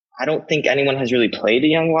I don't think anyone has really played a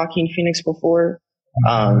young Joaquin Phoenix before.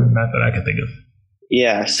 Not that I can think of.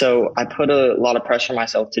 Yeah, so I put a lot of pressure on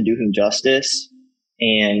myself to do him justice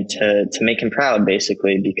and to make him proud,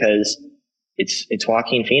 basically, because it's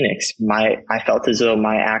Joaquin Phoenix. I felt as though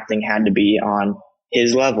my acting had to be on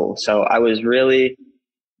his level, so I was really,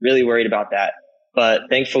 really worried about that. But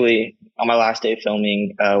thankfully, on my last day of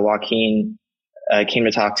filming, Joaquin came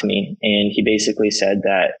to talk to me, and he basically said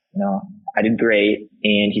that I did great,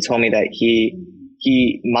 and he told me that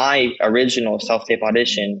my original self-tape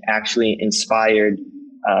audition actually inspired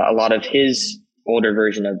a lot of his older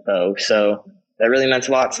version of Beau. So that really meant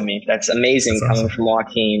a lot to me. That's amazing. That's coming awesome. From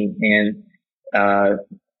Joaquin, and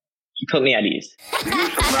he put me at ease.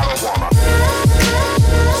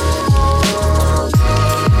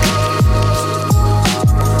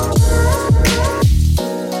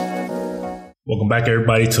 Welcome back,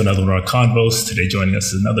 everybody, to another one of our convos. Today joining us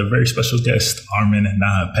is another very special guest, Armen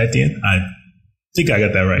Nahapetian. I think I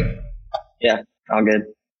got that right. Yeah, all good.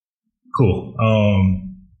 Cool.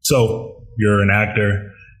 So you're an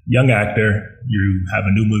actor, young actor. You have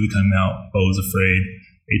a new movie coming out, Beau is Afraid,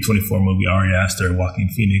 A24 movie, Ari Aster, Joaquin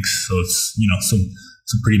Phoenix. So it's,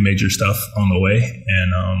 some pretty major stuff on the way.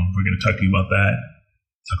 And we're going to talk to you about that,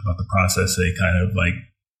 talk about the process and kind of like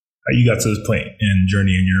how you got to this point and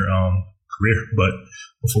journey in your career. But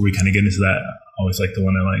before we kind of get into that, I always like to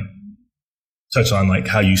want to like touch on like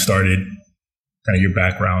how you started, kind of your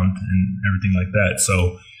background and everything like that.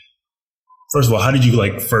 So first of all, how did you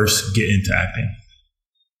like first get into acting?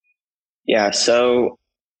 Yeah, so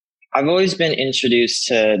I've always been introduced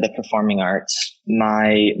to the performing arts.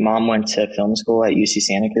 My mom went to film school at UC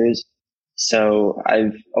Santa Cruz, so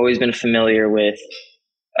I've always been familiar with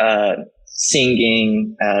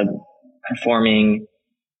singing, performing.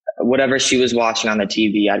 Whatever she was watching on the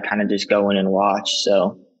TV, I'd kind of just go in and watch.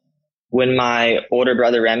 So when my older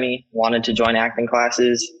brother Remy wanted to join acting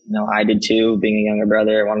classes, I did too. Being a younger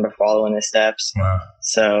brother, I wanted to follow in his steps. Wow.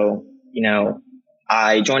 So,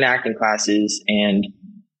 I joined acting classes, and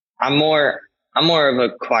I'm more of a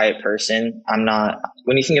quiet person. I'm not,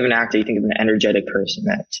 when you think of an actor, you think of an energetic person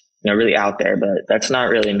that's, really out there, but that's not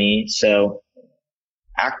really me. So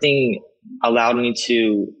acting allowed me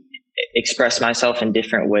to express myself in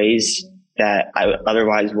different ways that I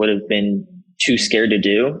otherwise would have been too scared to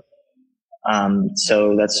do.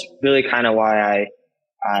 So that's really kind of why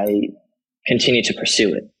I continue to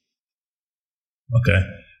pursue it. Okay.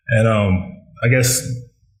 And I guess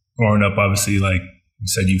growing up, obviously, like you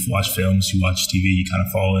said, you've watched films, you watch TV, you kind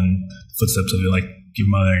of follow in the footsteps of your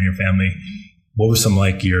mother and your family. What were some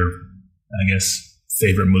like your, I guess,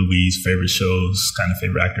 favorite movies, favorite shows, kind of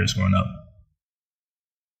favorite actors growing up?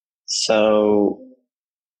 So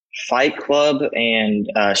Fight Club and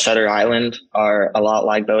Shutter Island are a lot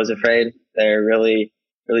like Beau is Afraid. They're really,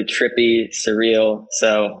 really trippy, surreal.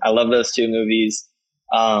 So I love those two movies.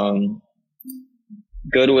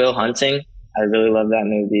 Good Will Hunting. I really love that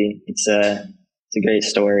movie. It's a great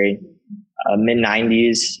story.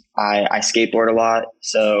 Mid-90s, I skateboard a lot.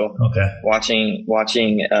 So okay.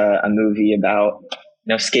 watching a movie about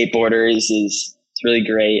skateboarders it's really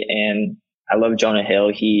great. And I love Jonah Hill.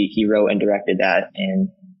 He wrote and directed that. And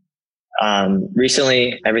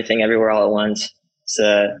recently, Everything Everywhere All at Once. It's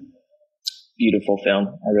a beautiful film.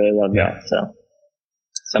 I really love that. So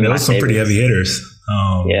some pretty heavy hitters.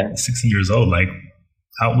 Yeah. 16 years old. Like,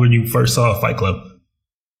 how when you first saw Fight Club?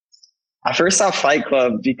 I first saw Fight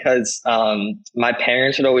Club because my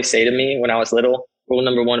parents would always say to me when I was little, rule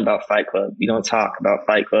number 1 about Fight Club, you don't talk about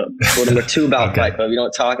Fight Club. Rule number 2 about Fight Club, you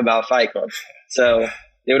don't talk about Fight Club. So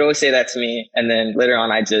they would always say that to me, and then later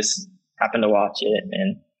on, I just happened to watch it.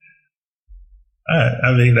 And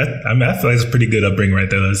I feel like it's a pretty good upbringing right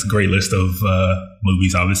there. That's a great list of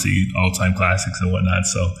movies, obviously all-time classics and whatnot.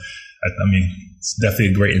 So, it's definitely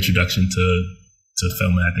a great introduction to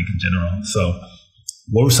filming, I think, in general. So,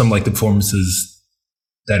 what were some like the performances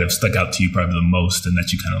that have stuck out to you probably the most, and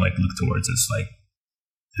that you kind of like look towards? It's like,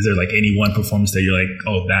 is there like any one performance that you're like,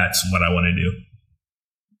 oh, that's what I want to do?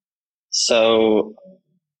 So,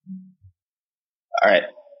 all right.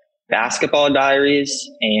 Basketball Diaries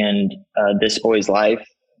and This Boy's Life.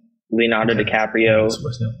 Leonardo DiCaprio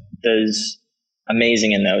does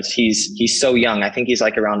amazing in those. He's so young. I think he's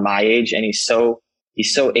like around my age, and he's so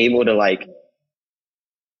able to like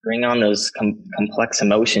bring on those complex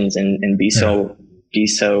emotions and be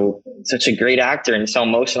such a great actor and so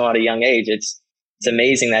emotional at a young age. It's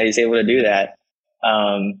amazing that he's able to do that.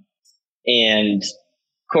 And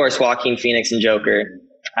of course, Joaquin Phoenix and Joker.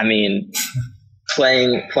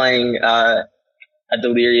 Playing a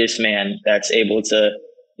delirious man that's able to,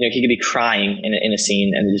 he could be crying in a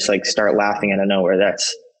scene and just like start laughing out of nowhere.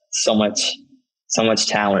 That's so much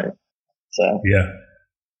talent. So yeah,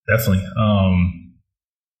 definitely.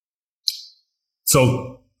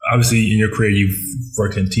 So obviously in your career, you've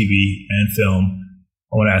worked in TV and film.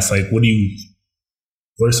 I want to ask, like, what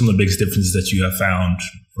are some of the biggest differences that you have found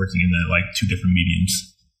working in the, like, two different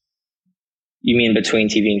mediums? You mean between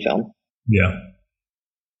TV and film? Yeah.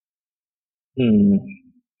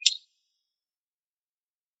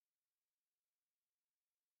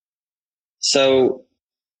 So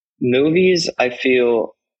movies, I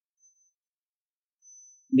feel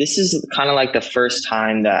this is kind of like the first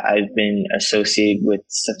time that I've been associated with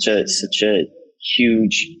such a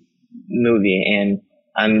huge movie, and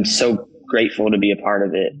I'm so grateful to be a part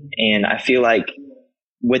of it. And I feel like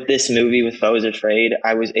with this movie, with Beau is Afraid,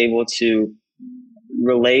 I was able to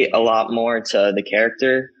relate a lot more to the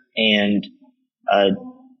character and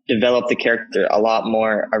develop the character a lot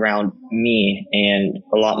more around me and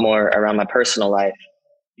a lot more around my personal life,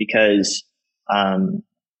 because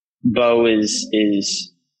Beau is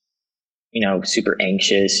super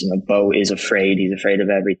anxious. Beau is afraid. He's afraid of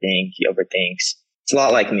everything. He overthinks. It's a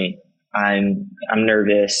lot like me. I'm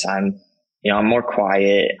nervous. I'm more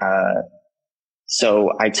quiet.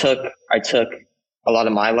 So I took a lot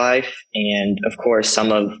of my life and, of course,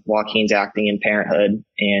 some of Joaquin's acting in Parenthood,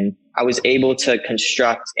 and I was able to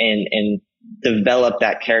construct and develop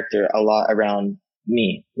that character a lot around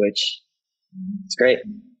me, which is great.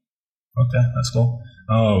 Okay, that's cool.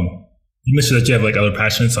 You mentioned that you have, like, other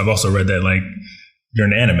passions. I've also read that, like, you're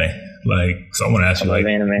an anime. Like, so I want to ask you, like,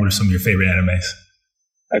 what are some of your favorite animes?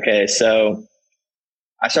 Okay, so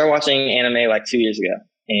I started watching anime like 2 years ago,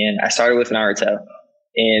 and I started with Naruto.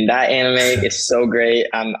 And that anime is so great.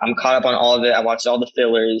 I'm caught up on all of it. I watched all the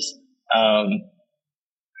fillers.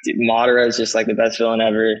 Madara is just like the best villain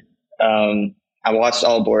ever. I watched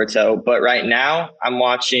all of Boruto, but right now I'm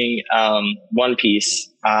watching One Piece.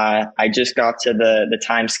 I just got to the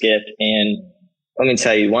time skip, and let me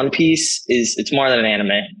tell you, One Piece it's more than an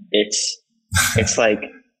anime. It's like,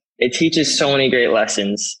 it teaches so many great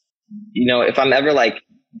lessons. If I'm ever like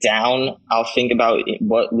down, I'll think about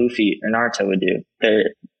what Luffy or Naruto would do.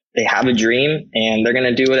 They have a dream, and they're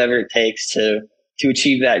going to do whatever it takes to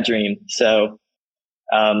achieve that dream. So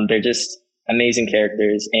they're just amazing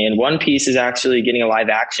characters. And One Piece is actually getting a live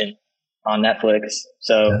action on Netflix.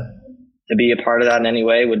 So to be a part of that in any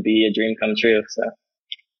way would be a dream come true. So,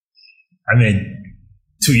 I mean,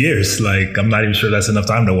 2 years, like, I'm not even sure that's enough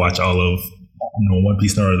time to watch all of One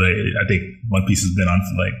Piece. I think One Piece has been on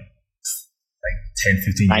for like 10,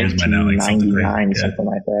 15 years by now. Like something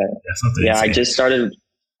like that. Yeah, something insane.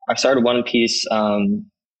 I started One Piece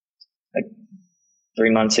like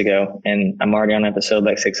 3 months ago, and I'm already on episode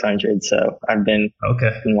like 600. So I've been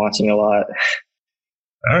watching a lot.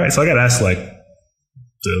 All right, so I got to ask, like,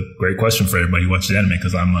 the great question for everybody who watches anime,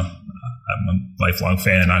 because I'm a lifelong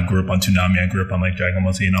fan. I grew up on Toonami. I grew up on like Dragon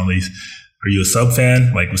Ball Z and all these. Are you a sub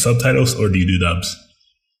fan, like with subtitles, or do you do dubs?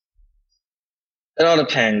 It all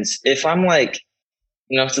depends. If I'm like,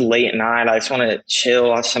 it's late at night, I just want to chill,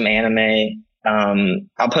 watch some anime,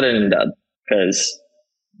 I'll put it in dub, because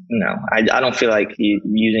I don't feel like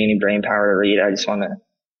using any brain power to read. I just want to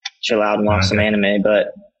chill out and watch some anime.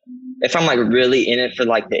 But if I'm like really in it for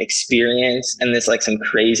like the experience and there's like some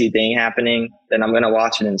crazy thing happening, then I'm going to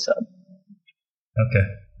watch it in sub. Okay.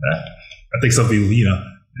 I think some people,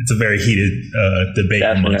 it's a very heated debate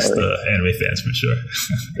amongst anime fans for sure.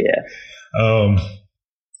 Yeah.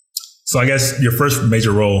 So I guess your first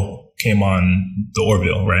major role came on The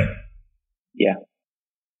Orville, right? Yeah.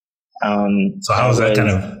 So how was that kind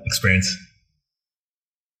of experience?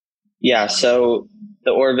 Yeah. So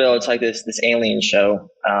The Orville, it's like this alien show.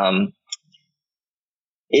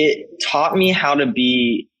 It taught me how to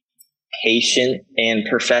be patient and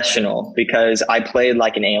professional, because I played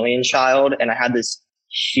like an alien child, and I had this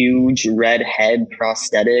huge red head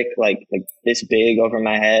prosthetic, like this big over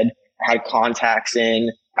my head. I had contacts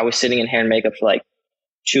in. I was sitting in hair and makeup for like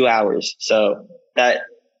 2 hours. So that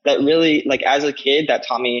really, like, as a kid, that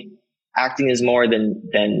taught me acting is more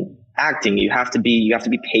than acting. You have to be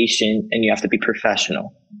patient, and you have to be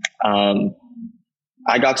professional.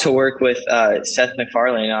 I got to work with Seth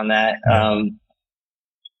MacFarlane on that.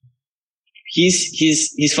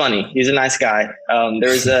 He's funny. He's a nice guy. There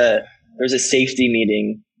was a safety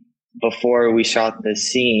meeting before we shot the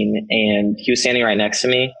scene, and he was standing right next to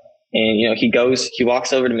me. And, he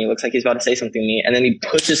walks over to me, looks like he's about to say something to me. And then he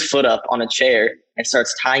puts his foot up on a chair and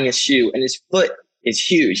starts tying his shoe. And his foot is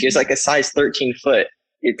huge. He has like a size 13 foot.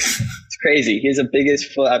 It's crazy. He has the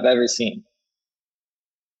biggest foot I've ever seen.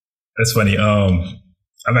 That's funny.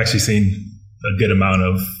 I've actually seen a good amount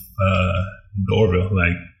of The Orville.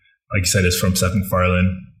 Like you said, it's from Seth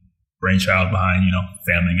MacFarlane. brainchild behind,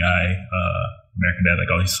 Family Guy, American Dad, like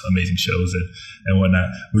all these amazing shows and whatnot.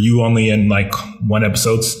 Were you only in like one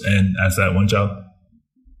episodes and as that one job?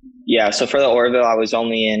 Yeah. So for the Orville, I was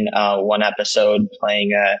only in one episode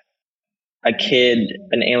playing a kid,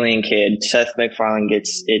 an alien kid. Seth MacFarlane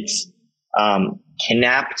gets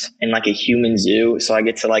kidnapped in like a human zoo. So I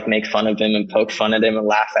get to like make fun of him and poke fun at him and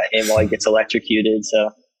laugh at him while he gets electrocuted. So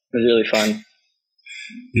it was really fun.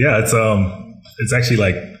 Yeah, it's actually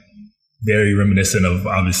like very reminiscent of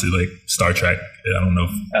obviously like Star Trek. I don't know.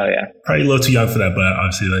 Oh yeah. Probably a little too young for that, but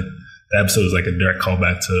obviously like the episode is like a direct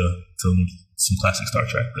callback to some classic Star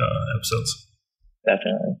Trek episodes.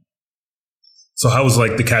 Definitely. So how was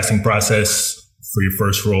like the casting process for your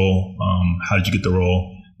first role? How did you get the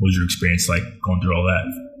role? What was your experience like going through all that?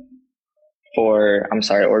 I'm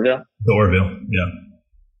sorry, Orville? The Orville, yeah.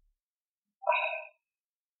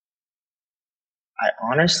 I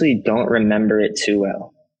honestly don't remember it too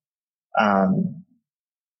well. I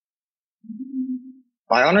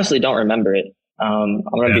honestly don't remember it. I'm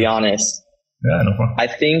going to be honest. Yeah, no problem. I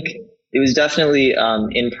think it was definitely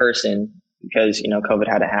in person because, COVID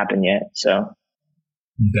hadn't happened yet. So.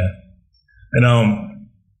 Okay. And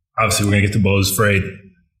obviously we're going to get to Beau's Afraid.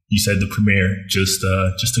 You said the premiere just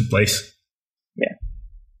took place. Yeah.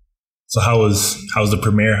 So how was the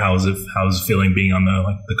premiere? How was it feeling being on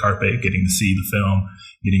the carpet, getting to see the film,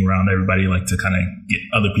 getting around everybody, like to kind of get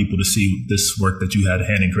other people to see this work that you had a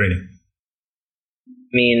hand in creating?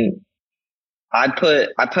 I mean, I put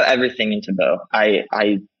everything into Beau.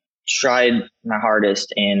 I tried my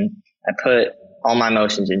hardest and I put all my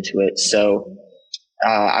emotions into it. So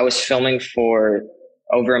I was filming for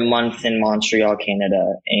over a month in Montreal,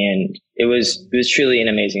 Canada, and it was truly an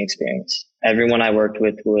amazing experience. Everyone I worked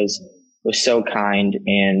with was so kind,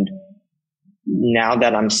 and now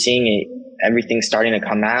that I'm seeing it, everything's starting to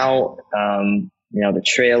come out. The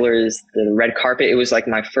trailers, the red carpet. It was like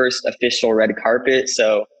my first official red carpet,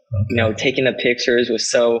 so taking the pictures was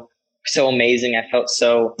so amazing. I felt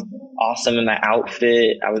so awesome in my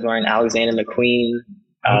outfit. I was wearing Alexander McQueen.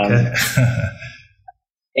 Okay.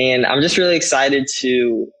 And I'm just really excited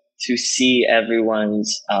to see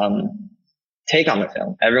everyone's take on the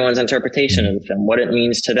film, everyone's interpretation of the film, what it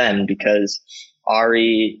means to them. Because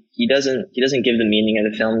Ari, he doesn't give the meaning of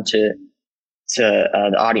the film to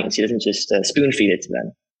the audience. He doesn't just spoon feed it to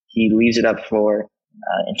them. He leaves it up for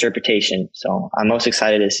interpretation. So I'm most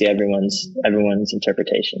excited to see everyone's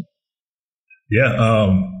interpretation. Yeah.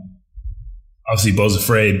 Obviously, Beau's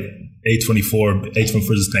Afraid. A24 is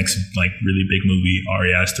his next like really big movie.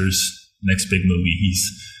 Ari Aster's next big movie.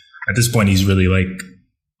 At this point he's really like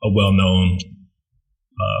a well-known,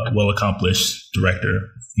 well-accomplished director.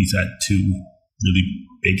 He's had 2 really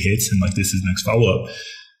big hits, and like this is next follow-up.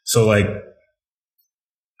 So like,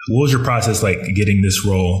 what was your process like getting this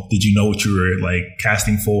role? Did you know what you were like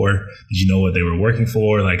casting for? Did you know what they were working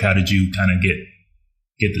for? Like, how did you kind of get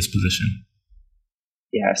this position?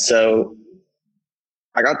 Yeah, so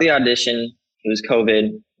I got the audition. It was COVID.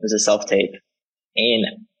 It was a self-tape. And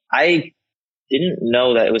I didn't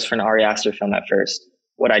know that it was for an Ari Aster film at first.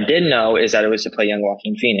 What I did know is that it was to play young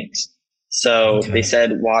Joaquin Phoenix. So They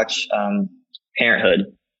said, watch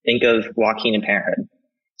Parenthood. Think of Joaquin in Parenthood.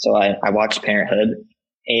 So I watched Parenthood.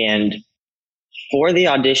 And for the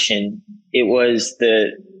audition, it was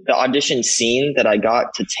the audition scene that I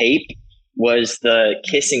got to tape was the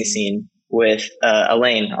kissing scene with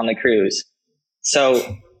Elaine on the cruise.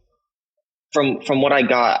 So from what I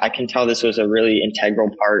got, I can tell this was a really integral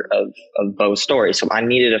part of Beau's story. So I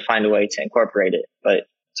needed to find a way to incorporate it, but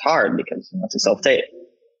it's hard because it's a self-tape.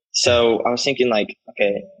 So I was thinking like,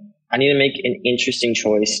 okay, I need to make an interesting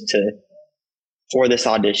choice for this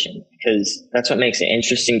audition because that's what makes it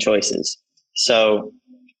interesting choices. So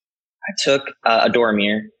I took a door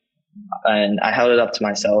mirror and I held it up to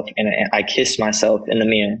myself and I kissed myself in the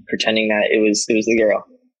mirror, pretending that it was the girl.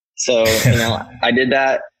 So, I did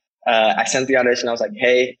that. I sent the audition. I was like,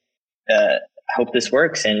 hey, I hope this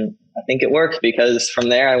works. And I think it worked because from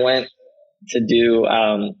there I went to do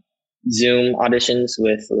Zoom auditions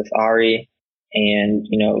with Ari and,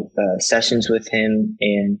 sessions with him.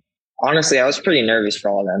 And honestly, I was pretty nervous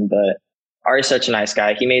for all of them, but Ari's such a nice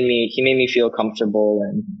guy. He made me feel comfortable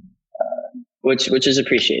and which is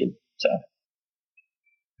appreciated. So.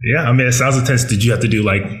 Yeah, I mean, it sounds intense. Did you have to do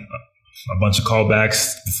like a bunch of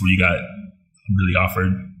callbacks before you got really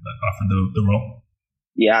offered the role?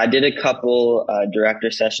 Yeah, I did a couple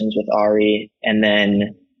director sessions with Ari, and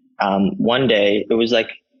then one day it was like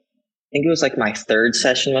I think it was like my 3rd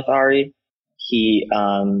session with Ari. He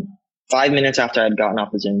 5 minutes after I'd gotten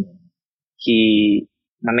off the Zoom,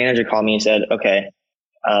 my manager called me and said, "Okay,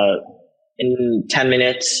 in 10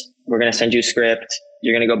 minutes we're going to send you a script.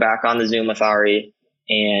 You're going to go back on the Zoom with Ari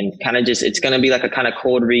and kind of just, it's going to be like a kind of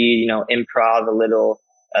cold read, improv a little.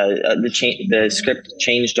 The script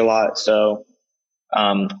changed a lot. So,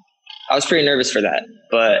 I was pretty nervous for that,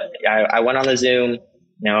 but I went on the Zoom,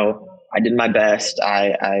 I did my best.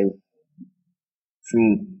 I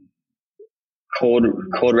cold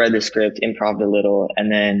read the script, improv a little,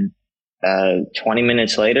 and then 20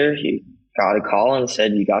 minutes later, he got a call and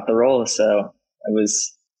said, "You got the role." So it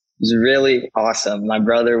was really awesome. My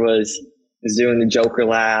brother was doing the Joker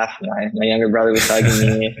laugh. My younger brother was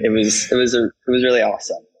hugging me. It was really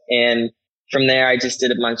awesome. And from there, I just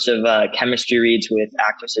did a bunch of chemistry reads with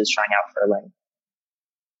actresses trying out for Elaine.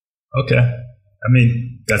 Okay. I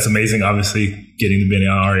mean, that's amazing. Obviously, getting to be in an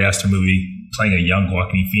Ari Aster movie, playing a young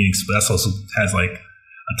Joaquin Phoenix, but that's also has like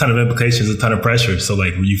a ton of implications, a ton of pressure. So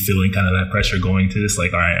like, were you feeling kind of that pressure going to this?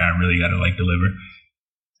 Like, all right, I really got to like deliver.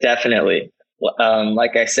 Definitely.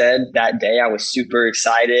 Like I said, that day I was super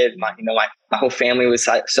excited. My whole family was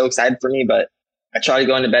so excited for me, but I tried to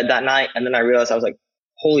go into bed that night. And then I realized I was like,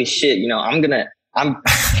 holy shit, I'm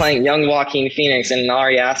playing young Joaquin Phoenix in an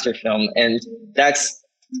Ari Aster film. And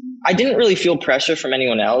I didn't really feel pressure from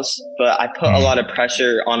anyone else, but I put a lot of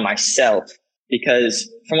pressure on myself because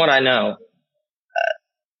from what I know,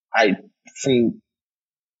 I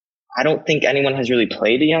don't think anyone has really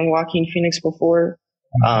played a young Joaquin Phoenix before.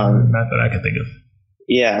 Not that I can think of.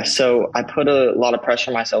 Yeah. So I put a lot of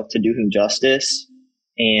pressure on myself to do him justice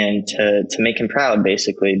and to make him proud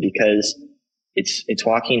basically, because it's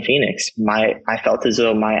Joaquin Phoenix. I felt as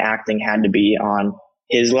though my acting had to be on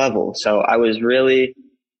his level. So I was really,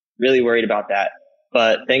 really worried about that.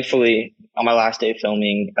 But thankfully, on my last day of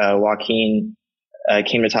filming, Joaquin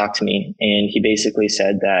came to talk to me, and he basically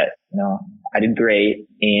said that, I did great.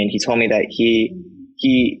 And he told me that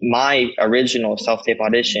my original self-tape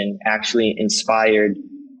audition actually inspired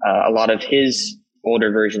a lot of his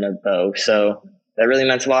older version of Beau. So that really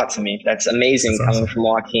meant a lot to me. That's amazing. That's coming awesome. From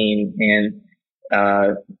Joaquin, and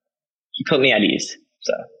he put me at ease.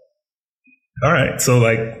 So. All right. So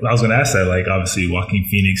like, I was going to ask that, like, obviously Joaquin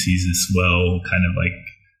Phoenix, he's this well kind of like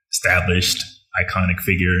established iconic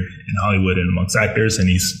figure in Hollywood and amongst actors. And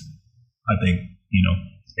he's, I think,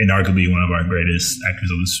 inarguably one of our greatest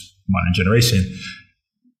actors of this modern generation.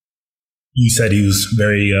 You said he was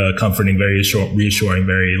very comforting, very reassuring,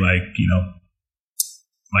 very like,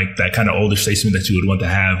 like that kind of older statesman that you would want to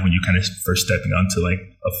have when you're kind of first stepping onto like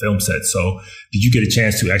a film set. So did you get a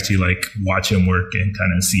chance to actually like watch him work and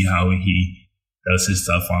kind of see how he does his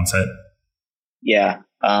stuff on set? Yeah.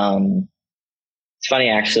 It's funny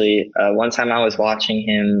actually. One time I was watching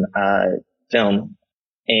him film,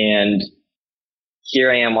 and here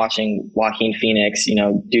I am watching Joaquin Phoenix,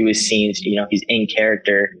 do his scenes, he's in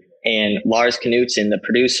character, and Lars Knudsen, the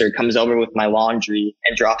producer, comes over with my laundry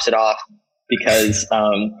and drops it off because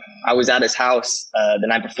I was at his house the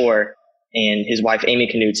night before, and his wife Amy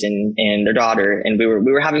Knudsen and their daughter, and we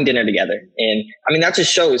were having dinner together. And I mean, that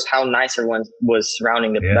just shows how nice everyone was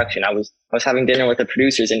surrounding the production. I was having dinner with the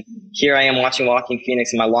producers, and here I am watching Joaquin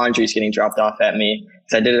Phoenix, and my laundry is getting dropped off at me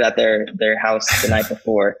because I did it at their house the night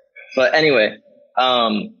before. But anyway,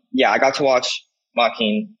 I got to watch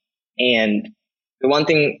Joaquin, and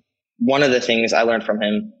one of the things I learned from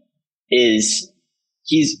him is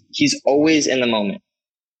he's always in the moment.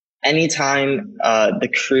 Anytime the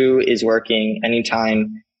crew is working,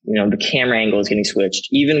 anytime the camera angle is getting switched,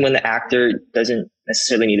 even when the actor doesn't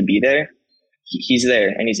necessarily need to be there, he's there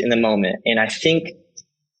and he's in the moment. And I think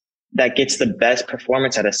that gets the best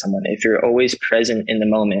performance out of someone if you're always present in the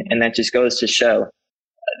moment. And that just goes to show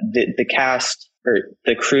the cast or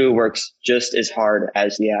the crew works just as hard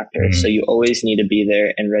as the actor. Mm-hmm. So you always need to be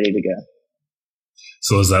there and ready to go.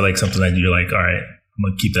 So is that like something that you're like, all right, I'm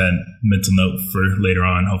going to keep that mental note for later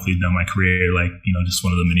on, hopefully down my career, like, just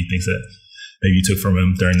one of the many things that you took from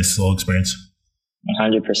him during this whole experience?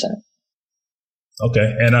 100%.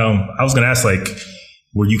 Okay. And I was going to ask, like,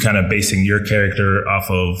 were you kind of basing your character off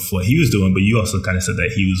of what he was doing, but you also kind of said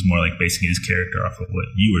that he was more like basing his character off of what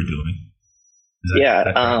you were doing?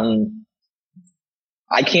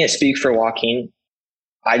 I can't speak for Joaquin.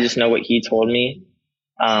 I just know what he told me.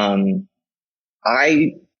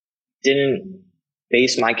 I didn't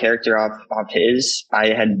base my character off his.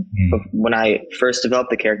 When I first developed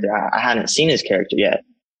the character, I hadn't seen his character yet.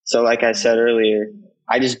 So like I said earlier,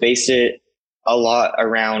 I just based it a lot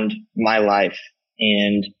around my life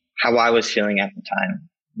and how I was feeling at the time.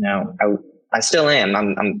 I still am.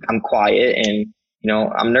 I'm quiet and,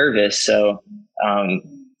 I'm nervous. So,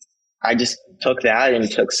 I just took that and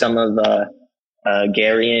took some of,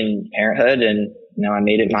 Gary and parenthood, and, I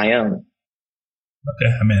made it my own.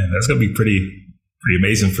 Okay. I mean, that's going to be pretty pretty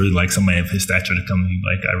amazing for like somebody of his stature to come to you.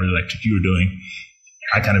 Like, I really liked what you were doing.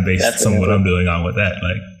 I kind of based some of what I'm doing on with that.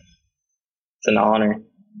 Like, it's an honor.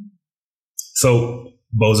 So,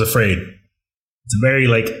 Beau's Afraid. It's a very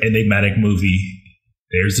like enigmatic movie.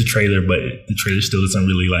 There's the trailer, but the trailer still doesn't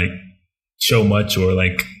really like show much or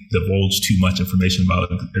like divulge too much information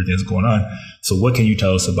about everything that's going on. So what can you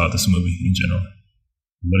tell us about this movie in general?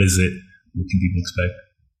 What is it? What can people expect?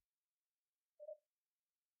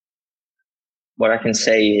 What I can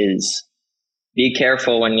say is be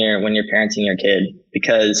careful when you're parenting your kid,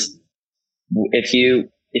 because if you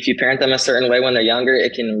parent them a certain way when they're younger,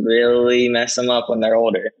 it can really mess them up when they're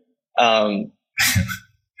older.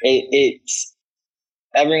 It's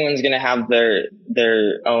everyone's going to have their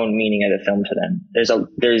own meaning of the film to them.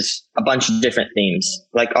 There's a bunch of different themes.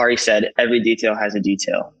 Like Ari said, every detail has a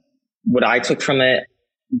detail. What I took from it,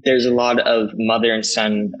 there's a lot of mother and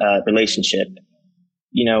son relationship.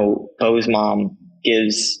 You know, Beau's mom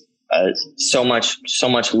gives so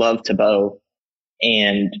much love to Beau,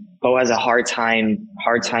 and Beau has a hard time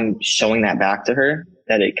showing that back to her.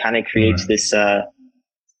 That it kind of creates this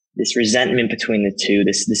resentment between the two,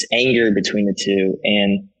 this anger between the two,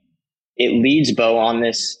 and it leads Beau on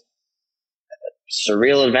this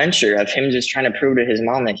surreal adventure of him just trying to prove to his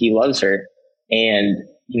mom that he loves her. And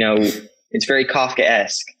you know, it's very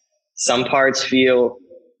Kafka-esque. Some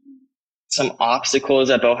obstacles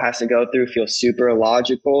that Beau has to go through feel super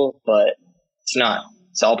illogical, but it's not.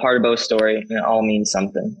 It's all part of Beau's story, and it all means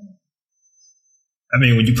something. I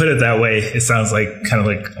mean, when you put it that way, it sounds like kind of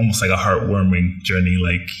like almost like a heartwarming journey.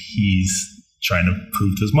 Like he's trying to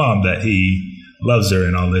prove to his mom that he loves her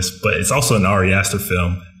and all this, but it's also an Ari Aster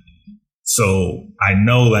film. So I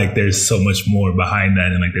know like there's so much more behind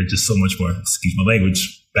that, and like there's just so much more, excuse my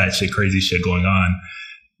language, batshit crazy shit going on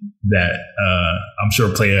that I'm sure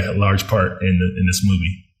play a large part in this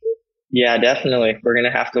movie. Yeah, definitely. We're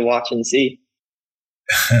gonna have to watch and see.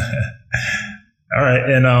 All right,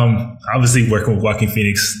 and obviously working with Joaquin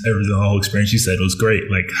Phoenix, the whole experience you said was great.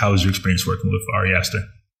 Like, how was your experience working with Ari Aster?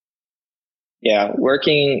 Yeah,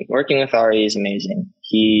 working with Ari is amazing.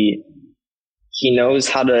 He knows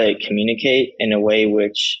how to communicate in a way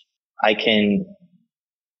which I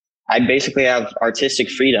basically have artistic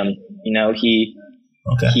freedom. You know, he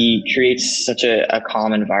creates such a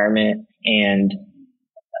calm environment, and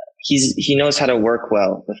he knows how to work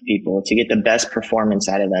well with people to get the best performance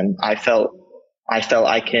out of them. I felt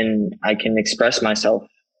I can express myself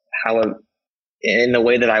in the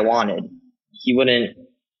way that I wanted. He wouldn't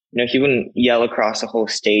yell across the whole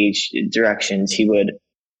stage directions. He'd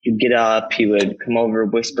get up, he would come over,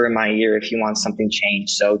 whisper in my ear if he wants something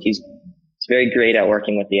changed. So he's very great at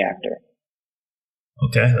working with the actor.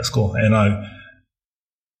 Okay, that's cool. And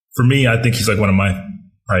for me, I think he's like one of my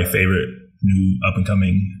probably favorite new up and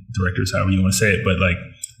coming directors, however you want to say it. But like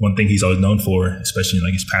one thing he's always known for, especially in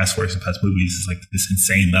like his past works and past movies, is like this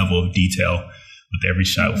insane level of detail with every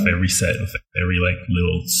shot, with every set, with every like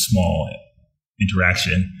little small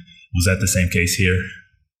interaction. Was that the same case here?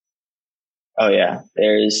 Oh yeah,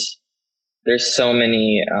 there's so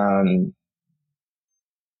many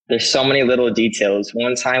little details.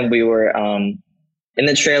 One time we were in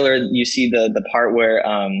the trailer, you see the part where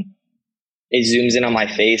it zooms in on my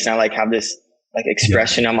face, and I like have this like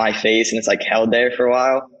expression on my face, and it's like held there for a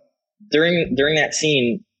while. During that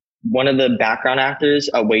scene, one of the background actors,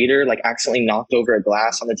 a waiter, like accidentally knocked over a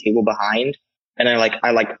glass on the table behind, and I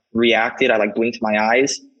reacted. I like blinked my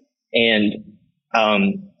eyes, and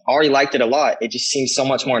Ari liked it a lot. It just seemed so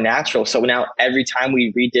much more natural. So now every time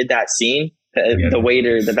we redid that scene, the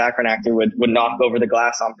waiter, the background actor would knock over the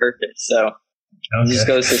glass on purpose. So it just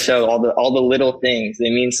goes to show all the little things, they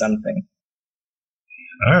mean something.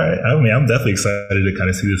 All right. I mean, I'm definitely excited to kind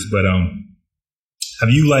of see this, but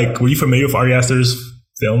were you familiar with Ari Aster's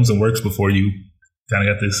films and works before you kind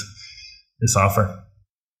of got this offer?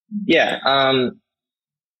 Yeah.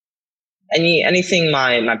 Anything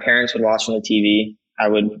my parents would watch on the TV, I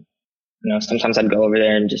would, sometimes I'd go over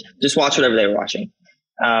there and just watch whatever they were watching.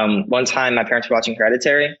 One time my parents were watching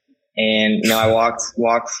Hereditary, and, I walked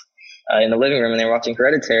in the living room and they were watching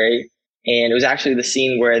Hereditary, and it was actually the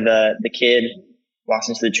scene where the kid walks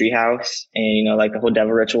into the treehouse, and like the whole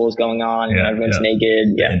devil ritual is going on, and everyone's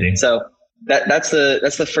naked. Yeah. So that's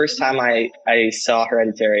the first time I saw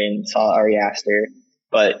Hereditary and saw Ari Aster.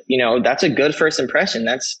 But that's a good first impression.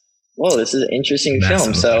 This is an interesting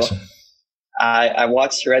film. So I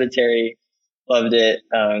watched Hereditary, loved it.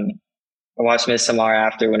 I watched Midsommar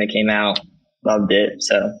after when it came out, loved it.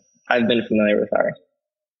 So I've been familiar with Ari.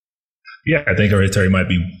 Yeah, I think Hereditary might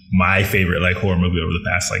be my favorite like horror movie over the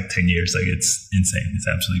past like 10 years. Like it's insane. It's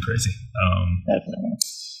absolutely crazy. Definitely.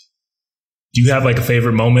 Do you have like a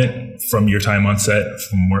favorite moment from your time on set,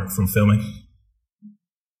 from work, from filming?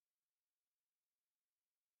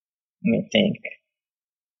 Let me think.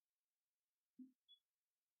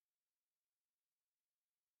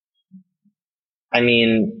 I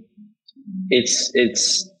mean,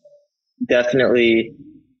 it's definitely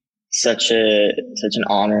such an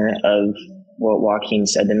honor of what Joaquin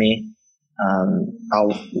said to me.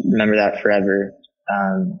 I'll remember that forever.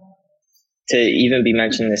 To even be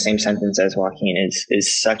mentioned in the same sentence as Joaquin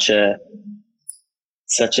is such a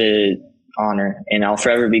honor, and I'll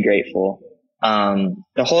forever be grateful.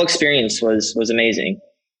 The whole experience was amazing.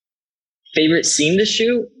 Favorite scene to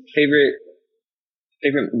shoot, favorite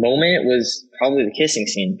moment was probably the kissing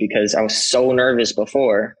scene, because I was so nervous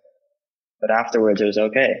before, but afterwards it was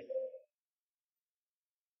okay.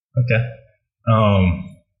 Okay. I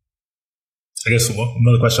guess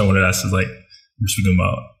another question I wanted to ask is, like, we're speaking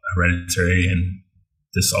about Hereditary and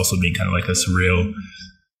this also being kind of like a surreal,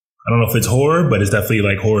 I don't know if it's horror, but it's definitely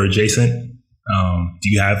like horror adjacent. Do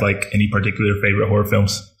you have like any particular favorite horror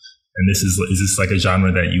films? And is this like a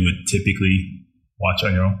genre that you would typically watch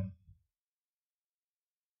on your own?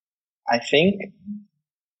 I think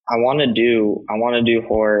I want to do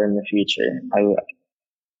horror in the future.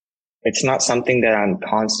 It's not something that I'm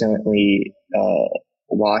constantly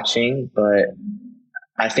watching, but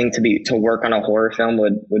I think to work on a horror film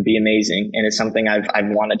would be amazing, and it's something I've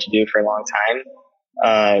wanted to do for a long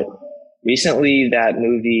time. Recently, that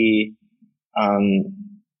movie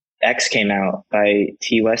X came out by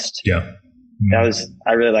T. West. Yeah,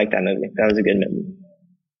 I really liked that movie. That was a good movie. I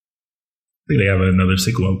think they have another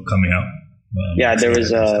sequel coming out. Yeah, there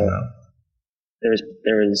was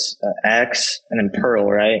X and then Pearl,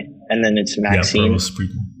 right? And then it's Maxine. Yeah, Pearl's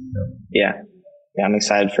prequel. Yeah, I'm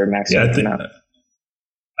excited for Maxine to come out.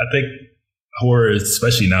 I think horror,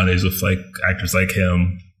 especially nowadays with like actors like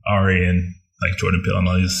him, Ari, and like Jordan Peele and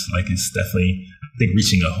all these, like, it's definitely, I think,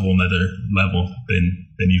 reaching a whole nother level than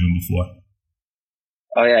even before.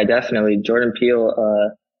 Oh yeah, definitely. Jordan Peele,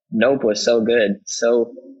 Nope was so good.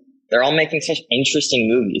 So they're all making such interesting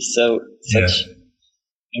movies. Such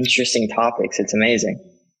interesting topics. It's amazing.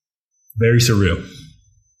 Very surreal.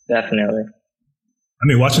 Definitely. I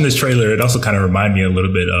mean, watching this trailer, it also kind of reminded me a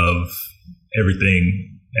little bit of Everything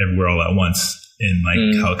Everywhere All at Once, and like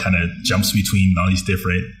how it kind of jumps between all these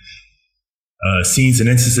different scenes and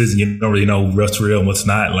instances, and you don't really know what's real and what's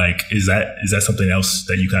not. Like, is that something else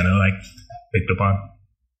that you kind of like picked up on?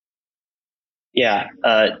 Yeah,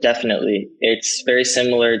 definitely. It's very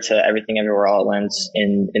similar to Everything Everywhere All at Once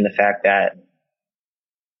in the fact that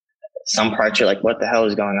some parts you're like, what the hell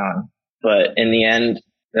is going on? But in the end,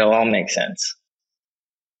 it'll all make sense.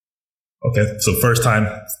 Okay, so first time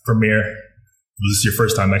premiere. Was this your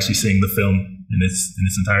first time actually seeing the film in its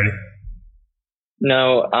entirety?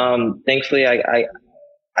 No, thankfully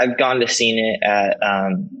I've gone to seen it at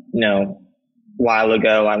a while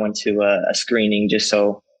ago. I went to a screening just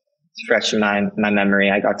so it's fresh in my memory.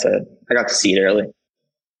 I got to see it early.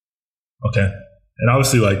 Okay, and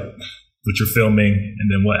obviously, like, what you're filming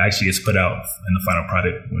and then what actually gets put out in the final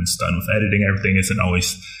product when it's done with editing, everything isn't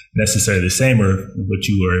always necessarily the same or what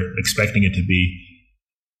you were expecting it to be.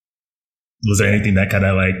 Was there anything that kind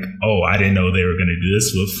of like, oh, I didn't know they were going to do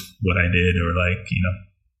this with what I did, or like,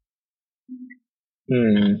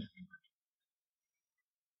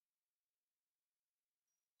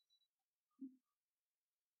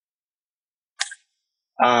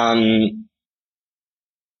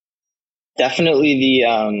 Definitely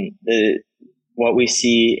the what we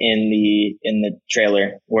see in the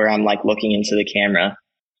trailer where I'm like looking into the camera.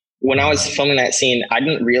 When I was filming that scene, I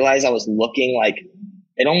didn't realize I was looking like,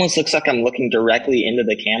 it almost looks like I'm looking directly into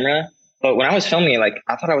the camera. But when I was filming it, like,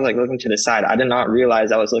 I thought I was like looking to the side. I did not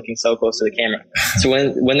realize I was looking so close to the camera. So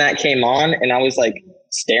when that came on and I was like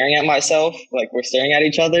staring at myself, like we're staring at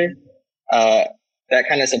each other, that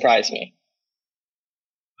kind of surprised me.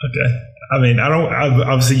 Okay. I mean,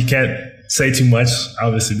 obviously you can't say too much,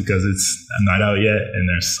 obviously, because it's not out yet. And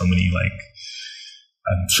there's so many, like,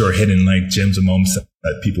 I'm sure hidden like gems and moments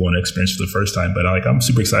that people want to experience for the first time. But I'm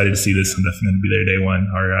super excited to see this. I'm definitely going to be there day one.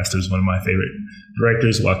 Ari Aster is one of my favorite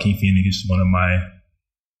directors. Joaquin Phoenix is one of my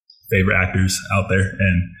favorite actors out there,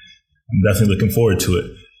 and I'm definitely looking forward to it.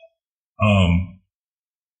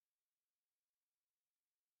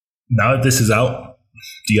 Now that this is out,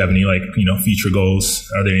 do you have any future goals?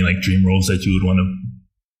 Are there any like dream roles that you would want to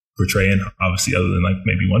portray in? Obviously, other than like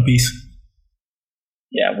maybe One Piece.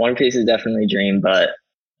 Yeah, One Piece is definitely a dream, but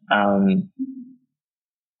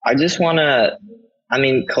I just want to,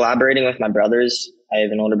 collaborating with my brothers. I have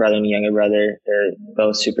an older brother and a younger brother. They're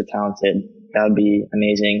both super talented. That would be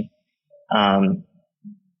amazing.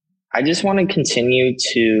 I just want to continue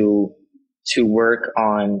to work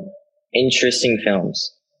on interesting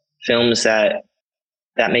films that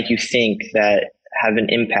make you think, that have an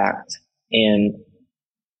impact. And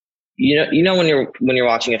you know when you're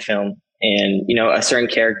watching a film and a certain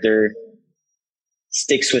character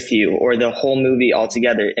sticks with you, or the whole movie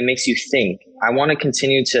altogether, it makes you think. I want to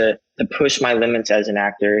continue to push my limits as an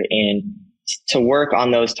actor and to work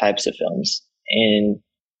on those types of films and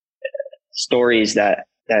stories that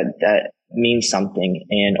mean something.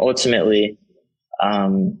 And ultimately,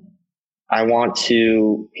 I want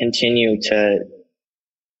to continue to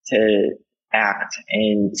act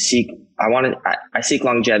and I seek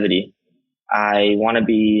longevity. I want to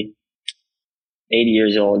be 80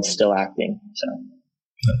 years old still acting. So.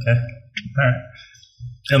 Okay. All right.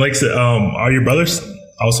 And like I said, are your brothers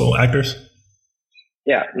also actors?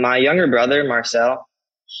 Yeah. My younger brother, Marcel,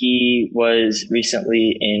 he was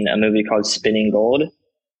recently in a movie called Spinning Gold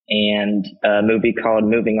and a movie called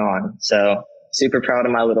Moving On. So super proud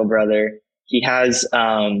of my little brother. He has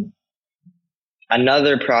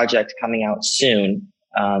another project coming out soon.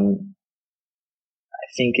 I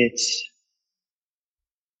think it's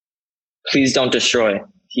Please Don't Destroy.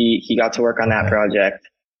 He got to work on that project.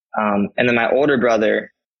 And then my older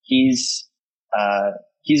brother, he's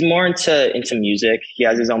more into music. He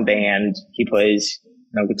has his own band. He plays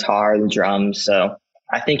guitar, the drums. So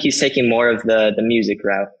I think he's taking more of the music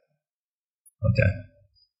route. Okay.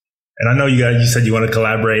 And I know you said you want to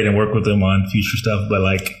collaborate and work with them on future stuff, but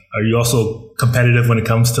like, are you also competitive when it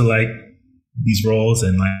comes to like these roles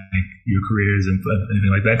and like your careers and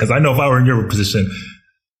anything like that? Because I know if I were in your position,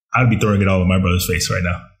 I'd be throwing it all in my brother's face right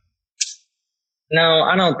now. No,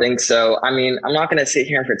 I don't think so. I memean, I'm not going to sit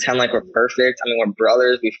here and pretend like we're perfect. I mean, we're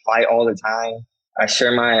brothers. We fight all the time. I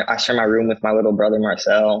share my room with my little brother,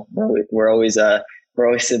 Marcel. We're always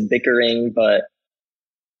bickering, but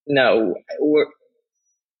no,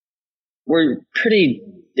 we're pretty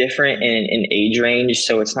different in age range.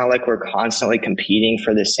 So it's not like we're constantly competing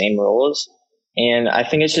for the same roles. And I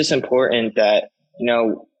think it's just important that,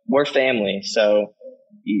 we're family. So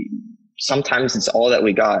sometimes it's all that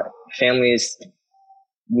we got. Families,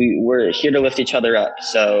 we're here to lift each other up.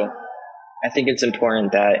 So I think it's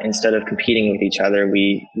important that instead of competing with each other,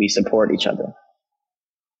 we support each other.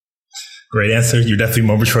 Great answer. You're definitely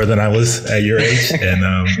more mature than I was at your age. And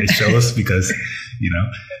it shows because,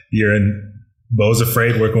 you're in Beau's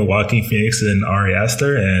Afraid working with Joaquin Phoenix and Ari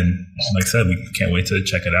Aster. And like I said, we can't wait to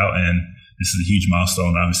check it out. And this is a huge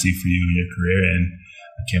milestone, obviously, for you in your career. And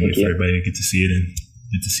I can't wait for everybody to get to see it and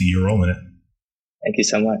get to see your role in it. Thank you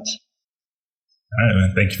so much. All right,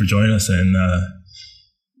 man. Thank you for joining us, and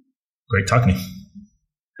great talking to you.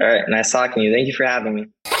 All right. Nice talking to you. Thank you for having me.